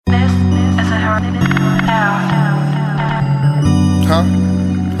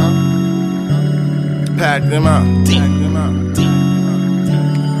pack them out.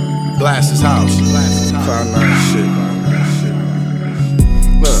 Blast his house. Cloud9 shit.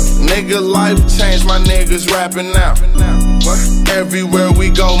 Look, nigga life changed, my niggas rapping now. Everywhere we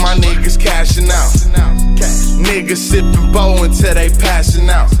go, my niggas cashing out. Niggas sipping bow until they passing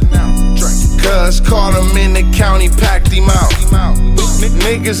out. Cuz caught him in the county, packed him out.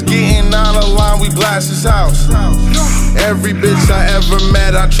 Niggas getting out of line, we blast his house. Every bitch I ever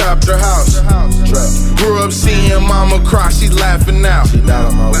met, I trapped her house. Grew up seeing mama cry, she laughing now.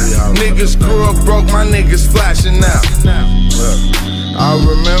 Niggas grew up broke, my niggas flashing now. I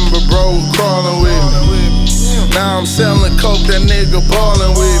remember bro crawling with me. Now I'm selling coke, that nigga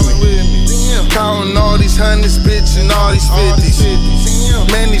ballin' with me. Counting all these hundreds, bitch, and all these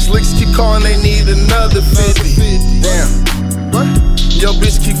 50s. Man, these licks keep calling, they need another 50. Damn. Yo,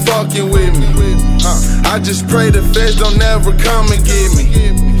 bitch keep fucking with me. I just pray the feds don't ever come and get me.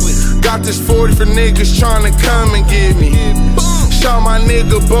 Got this 40 for niggas tryna come and get me. Shot my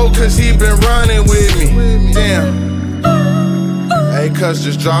nigga Bo cause he been running with me. Damn. Hey, cuz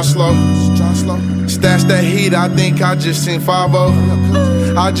just draw slow. Stash that heat, I think I just seen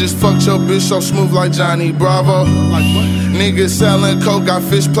 5-0. I just fucked your bitch so smooth like Johnny Bravo. Niggas selling coke, got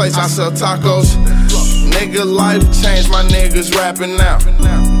fish plates, I sell tacos. Nigga life changed, my niggas rapping now.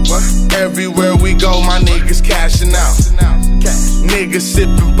 Everywhere we go, my niggas cashing out. Niggas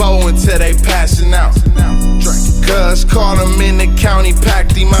sipping bow until they passing out. Cuz caught him in the county,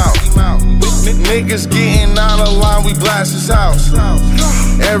 packed him out. Niggas getting out of line, we blast his house.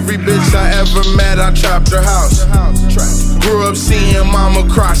 Every bitch I ever met, I trapped her house. Grew up seeing mama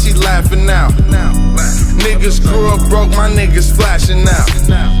cry, she laughing now. Niggas grew up broke, my niggas flashing now.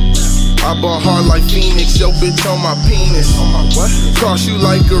 I bought hard like Phoenix, yo bitch on my penis. Cross you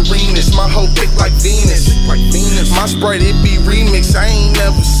like arenas, my hoe thick like Venus. My Sprite, it be remixed, I ain't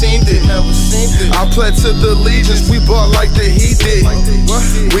never seen it. I pled to the legions, we bought like the Heat did.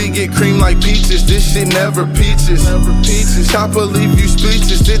 We get cream like peaches, this shit never peaches. Chopper leave you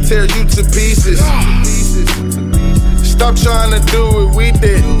speechless, it tear you to pieces. Stop trying to do what we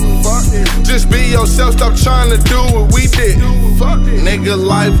did. Just be yourself, stop trying to do what we did. Nigga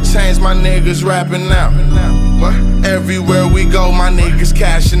life changed, my niggas rapping now. Everywhere we go, my niggas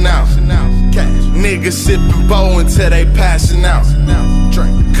cashing out. Niggas sipping bow until they passing out.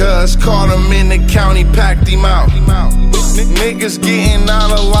 Cuz caught him in the county, packed him out. Niggas getting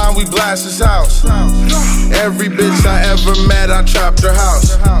out of line, we blast his house. Every bitch I ever met, I trapped her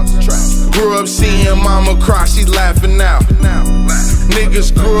house. Grew up seeing mama cry, she laughing now.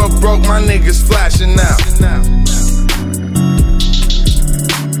 Niggas grew up broke, my niggas flashing now.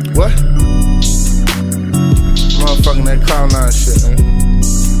 What? Motherfucking that Cloud9 shit,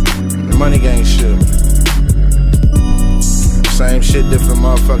 man. The Money Gang shit. Same shit, different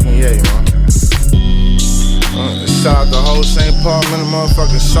motherfucking yay, man. Shout out the whole St. Paul, man, the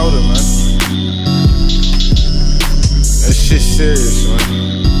motherfucking soda, man. That shit serious,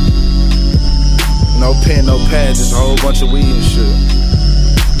 man. No pen, no pad, just a whole bunch of weed and shit.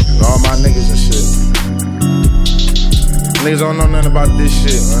 With all my niggas and shit. Niggas don't know nothing about this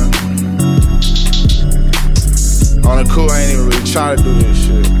shit, man. On the cool, I ain't even really try to do this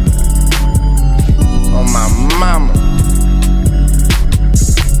shit. On my mama.